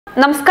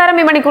നമസ്കാരം.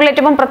 ഈ മണിക്കൂറിൽ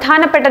ഏറ്റവും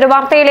പ്രധാനപ്പെട്ട ഒരു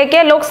വാർത്തയിലേക്ക്.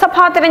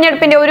 ലോക്സഭാ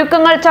തെരഞ്ഞെടുപ്പിന്റെ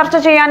ഒരുക്കങ്ങൾ ചർച്ച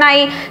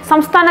ചെയ്യാനായി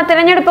സംസ്ഥാന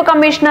തെരഞ്ഞെടുപ്പ്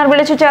കമ്മീഷണർ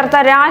വിളിച്ചു ചേർത്ത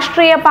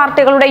രാഷ്ട്രീയ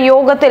പാർട്ടികളുടെ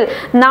യോഗത്തിൽ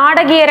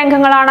നാടകീയ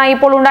രംഗങ്ങളാണ്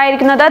ഇപ്പോൾ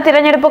ഉണ്ടായിരിക്കുന്നത്.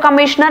 തെരഞ്ഞെടുപ്പ്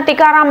കമ്മീഷണർ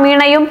ടിക്കാറാം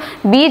മീണയും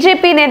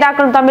BJP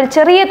നേതാക്കളും തമ്മിൽ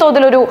ചെറിയ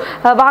തോതിലൊരു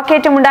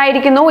വാക്കേറ്റം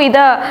ഉണ്ടായിരിക്കുന്നു.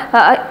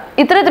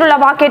 ഇത്തരത്തിലുള്ള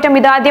വാക്കേറ്റം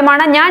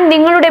ഇതാദ്യമാണ്. ഞാൻ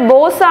നിങ്ങളുടെ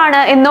ബോസ്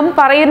ആണ് എന്നും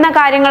പറയുന്ന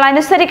കാര്യങ്ങൾ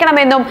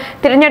അനുസരിക്കണമെന്നും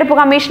തിരഞ്ഞെടുപ്പ്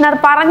കമ്മീഷണർ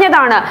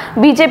പറഞ്ഞതാണ്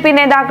BJP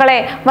നേതാക്കളെ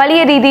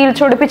വലിയ രീതിയിൽ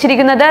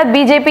ചൊടിപ്പിച്ചിരിക്കുന്നത്.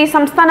 BJP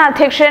സംസ്ഥാന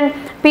അധ്യക്ഷൻ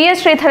PS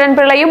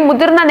ശ്രീധരൻപിള്ളയും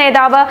മുതിർന്ന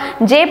നേതാവ്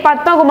J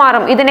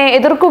പത്മകുമാറും ഇതിനെ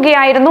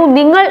എതിർക്കുകയായിരുന്നു.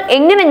 നിങ്ങൾ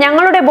എങ്ങനെ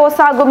ഞങ്ങളുടെ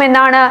ബോസ്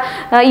ആകുമെന്നാണ്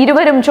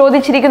ഇരുവരും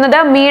ചോദിച്ചിരിക്കുന്നത്.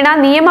 മീണ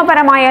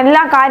നിയമപരമായ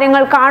എല്ലാ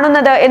കാര്യങ്ങൾ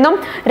കാണുന്നത് എന്നും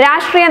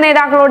രാഷ്ട്രീയ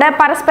നേതാക്കളോട്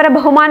പരസ്പര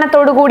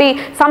ബഹുമാനത്തോടുകൂടി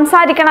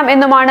സംസാരിക്കണം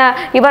എന്നുമാണ്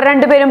ഇവർ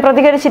രണ്ടുപേരും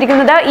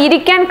പ്രതികരിച്ചിരിക്കുന്നത്.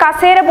 ഇരിക്കാൻ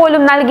കസേര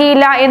പോലും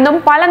നൽകിയില്ല എന്നും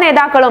പല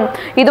നേതാക്കളും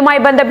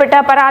ഇതുമായി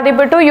ബന്ധപ്പെട്ട്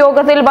പരാതിപ്പെട്ടു.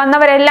 യോഗത്തിൽ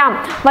വന്നവരെല്ലാം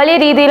വലിയ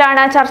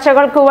രീതിയിലാണ്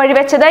ചർച്ചകൾക്ക്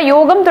വഴിവെച്ചത്.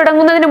 യോഗം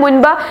തുടങ്ങുന്നതിന്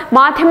മുൻപ്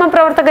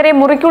മാധ്യമപ്രവർത്തകരെ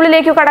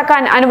മുറിക്കുള്ളിലേക്ക്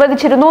കടക്കാൻ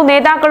അനുവദിച്ചിരുന്നു.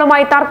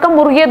 നേതാക്കളുമായി തർക്കം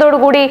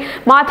മുറുകിയതോടുകൂടി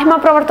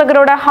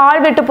മാധ്യമപ്രവർത്തകരോട് ഹാൾ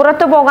വിട്ട്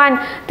പുറത്തു പോകാൻ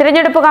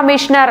തിരഞ്ഞെടുപ്പ്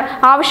കമ്മീഷണർ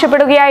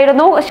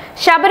ആവശ്യപ്പെടുകയായിരുന്നു.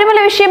 ശബരിമല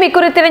വിഷയം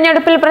ഇക്കുറി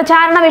തിരഞ്ഞെടുപ്പിൽ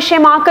പ്രചാരണ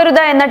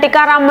വിഷയമാക്കരുത് എന്ന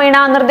ടിക്കാറാം മീണ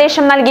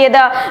നിർദ്ദേശം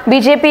നൽകിയത്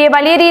BJPയെ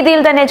വലിയ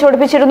രീതിയിൽ തന്നെ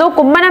ചൊടിപ്പിച്ചിരുന്നു.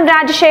 കുമ്മനം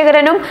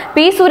രാജശേഖരനും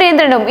P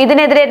സുരേന്ദ്രനും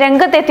ഇതിനെതിരെ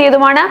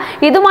രംഗത്തെത്തിയതുമാണ്.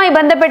 ഇതുമായി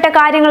ബന്ധപ്പെട്ട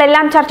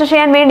കാര്യങ്ങളെല്ലാം ചർച്ച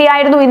ചെയ്യാൻ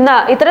വേണ്ടിയായിരുന്നു ഇന്ന്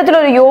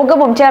ഇത്തരത്തിലൊരു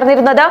യോഗവും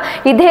ചേർന്നിരുന്നത്.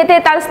 ഇദ്ദേഹത്തെ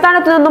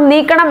തലസ്ഥാനത്ത് നിന്നും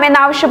നീക്കണം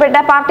എന്നാവശ്യപ്പെട്ട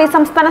പാർട്ടി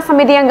സംസ്ഥാന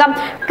സമിതി അംഗം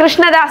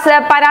കൃഷ്ണദാസ്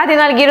പരാതി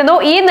നൽകിയിരുന്നു.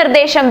 ഈ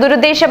നിർദ്ദേശം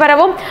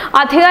ദുരുദ്ദേശപരവും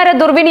അധികാര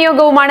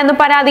ദുർവിനിയോഗവുമാണെന്ന്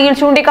പരാതിയിൽ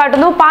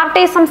ചൂണ്ടിക്കാട്ടുന്നു.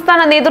 പാർട്ടി സംസ്ഥാന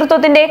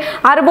നേതൃത്വത്തിന്റെ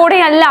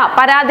അറിവോടെയല്ല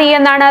പരാതി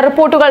എന്നാണ്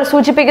റിപ്പോർട്ടുകൾ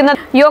സൂചിപ്പിക്കുന്നത്.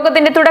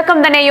 യോഗത്തിന്റെ തുടക്കം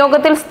തന്നെ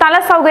യോഗത്തിൽ സ്ഥല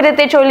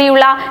സൗകര്യത്തെ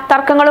ചൊല്ലിയുള്ള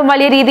തർക്കങ്ങളും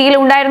വലിയ രീതിയിൽ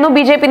ഉണ്ടായിരുന്നു.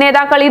 BJP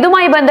നേതാക്കൾ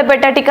ഇതുമായി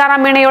ബന്ധപ്പെട്ട്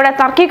ടിക്കാറാം മീണയോട്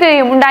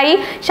തർക്കിക്കുകയും ഉണ്ടായി.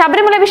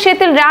 ശബരിമല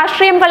വിഷയത്തിൽ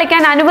രാഷ്ട്രീയം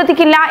കളിക്കാൻ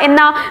അനുവദിക്കില്ല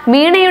എന്ന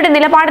മീണയുടെ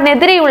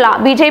നിലപാടിനെതിരെയുള്ള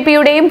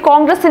BJPയുടെയും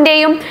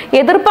കോൺഗ്രസിന്റെയും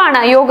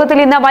എതിർപ്പാണ് യോഗത്തിൽ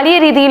ഇന്ന് വലിയ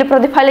രീതിയിൽ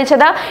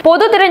പ്രതിഫലിച്ചത്.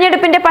 പൊതു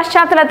തിരഞ്ഞെടുപ്പിന്റെ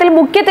പശ്ചാത്തലത്തിൽ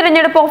മുഖ്യ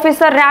തിരഞ്ഞെടുപ്പ്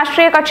ഓഫീസർ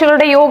രാഷ്ട്രീയ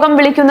കക്ഷികളുടെ യോഗം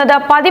വിളിക്കുന്നത്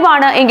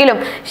പതിവാണ് എങ്കിലും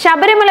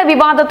ശബരിമല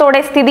വിവാദത്തോടെ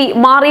സ്ഥിതി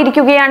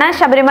മാറിയിരിക്കുകയാണ്.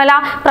 ശബരിമല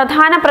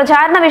പ്രധാന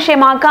പ്രചാരണ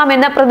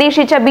വിഷയമാക്കാമെന്ന്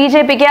പ്രതീക്ഷിച്ച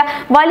BJPക്ക്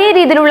വലിയ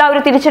രീതിയിലുള്ള ഒരു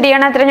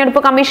തിരിച്ചടിയാണ്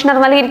തിരഞ്ഞെടുപ്പ് കമ്മീഷണർ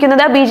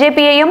നൽകിയിരിക്കുന്നത്.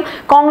 BJPയെയും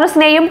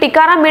കോൺഗ്രസിനെയും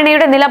ടിക്കാറാം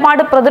മീണയുടെ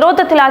നിലപാട്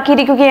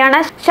പ്രതിരോധത്തിലാക്കിയിരിക്കുകയാണ്.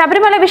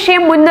 ശബരിമല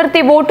വിഷയം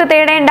മുൻനിർത്തി വോട്ട്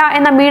തേടേണ്ട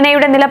എന്ന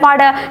മീണയുടെ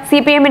നിലപാട്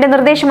CPMന്റെ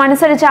നിർദ്ദേശം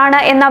അനുസരിച്ചാണ്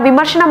എന്ന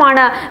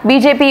വിമർശനമാണ്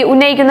BJP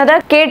ഉന്നയിക്കുന്നത്.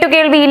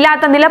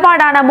 കേട്ടുകേൾവിയില്ലാത്ത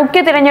നിലപാടാണ് മുഖ്യ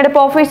തിരഞ്ഞെടുപ്പ്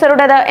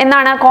ഓഫീസറുടേത്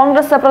എന്നാണ്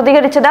കോൺഗ്രസ്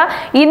പ്രതികരിച്ചത്.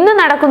 ഇന്ന്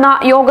നടക്കുന്ന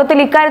യോഗത്തിൽ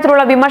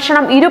ഇക്കാര്യത്തിലുള്ള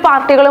വിമർശനം ഇരു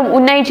പാർട്ടികളും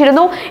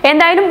ഉന്നയിച്ചിരുന്നു.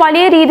 എന്തായാലും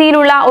വലിയ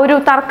രീതിയിലുള്ള ഒരു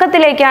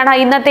തർക്കത്തിലേക്കാണ്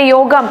ഇന്നത്തെ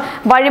യോഗം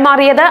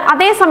വഴിമാറിയത്.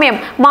 അതേസമയം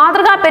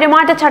മാതൃകാ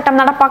പെരുമാറ്റച്ചട്ടം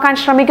നടപ്പാക്കാൻ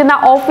ശ്രമിക്കുന്ന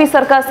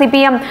ഓഫീസർക്ക്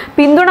CPM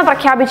പിന്തുണ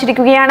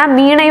പ്രഖ്യാപിച്ചിരിക്കുകയാണ്.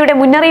 മീണയുടെ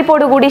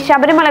മുന്നറിയിപ്പോടുകൂടി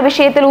ശബരിമല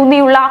വിഷയത്തിൽ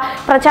ഊന്നിയുള്ള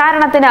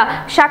പ്രചാരണത്തിന്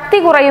ശക്തി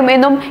കുറയും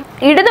എന്നും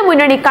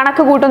ഇടതുമുന്നണി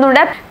കണക്ക്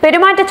കൂട്ടുന്നുണ്ട്.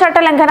 പെരുമാറ്റച്ചട്ട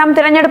ലംഘനം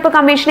തിരഞ്ഞെടുപ്പ്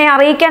കമ്മീഷനെ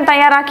അറിയിക്കാൻ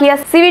തയ്യാറാക്കിയ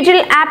സിവിജിൽ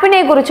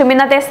ആപ്പിനെ കുറിച്ചും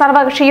ഇന്നത്തെ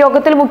സർവകക്ഷി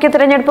യോഗത്തിൽ മുഖ്യ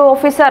തിരഞ്ഞെടുപ്പ്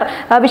ഓഫീസർ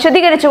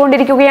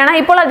വിശദീകരിച്ചുകൊണ്ടിരിക്കുകയാണ്.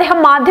 ഇപ്പോൾ അദ്ദേഹം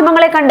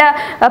മാധ്യമങ്ങളെ കണ്ട്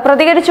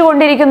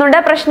പ്രതികരിച്ചുകൊണ്ടിരിക്കുന്നുണ്ട്.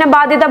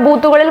 പ്രശ്നബാധിത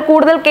ബൂത്തുകളിൽ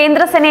കൂടുതൽ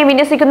കേന്ദ്രസേനയെ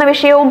വിന്യസിക്കുന്ന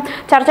വിഷയവും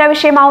ചർച്ചാ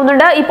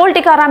വിഷയമാവുന്നുണ്ട്. ഇപ്പോൾ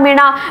ടിക്കാറാം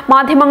മീണ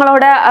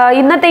മാധ്യമങ്ങളോട്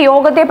ഇന്നത്തെ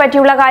യോഗത്തെ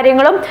പറ്റിയുള്ള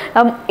കാര്യങ്ങളും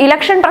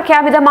ഇലക്ഷൻ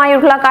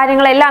പ്രഖ്യാപിതമായുള്ള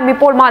കാര്യങ്ങളെല്ലാം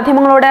ഇപ്പോൾ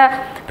മാധ്യമങ്ങളോട്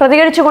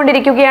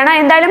പ്രതികരിച്ചുകൊണ്ടിരിക്കുകയാണ്.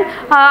 എന്തായാലും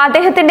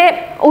അദ്ദേഹത്തിന്റെ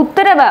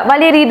ഉത്തരവ്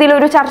വലിയ രീതിയിൽ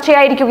ഒരു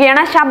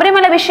ചർച്ചയായിരിക്കുകയാണ്.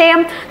 ശബരിമല വിഷയം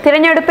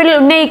തിരഞ്ഞെടുപ്പിൽ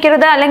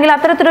ഉന്നയിക്കരുത്, അല്ലെങ്കിൽ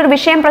അത്തരത്തിലൊരു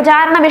വിഷയം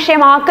പ്രചാരണ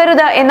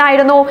വിഷയമാക്കരുത്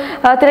എന്നായിരുന്നു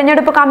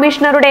തിരഞ്ഞെടുപ്പ്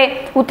കമ്മീഷണറുടെ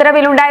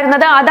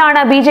ഉത്തരവിലുണ്ടായിരുന്നത്.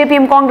 അതാണ്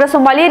BJPയും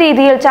കോൺഗ്രസും വലിയ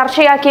രീതിയിൽ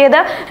ചർച്ചയാക്കിയത്.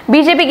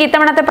 BJPക്ക്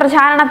ഇത്തവണത്തെ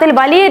പ്രചാരണത്തിൽ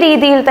വലിയ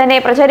രീതിയിൽ തന്നെ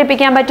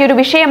പ്രചരിപ്പിക്കാൻ പറ്റിയൊരു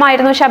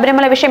വിഷയമായിരുന്നു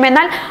ശബരിമല വിഷയം.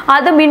 എന്നാൽ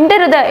അത്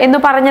മിണ്ടരുത്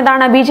എന്ന്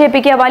പറഞ്ഞതാണ്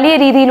BJPക്ക് വലിയ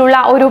രീതിയിലുള്ള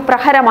ഒരു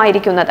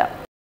പ്രഹരമായിരിക്കുന്നത്.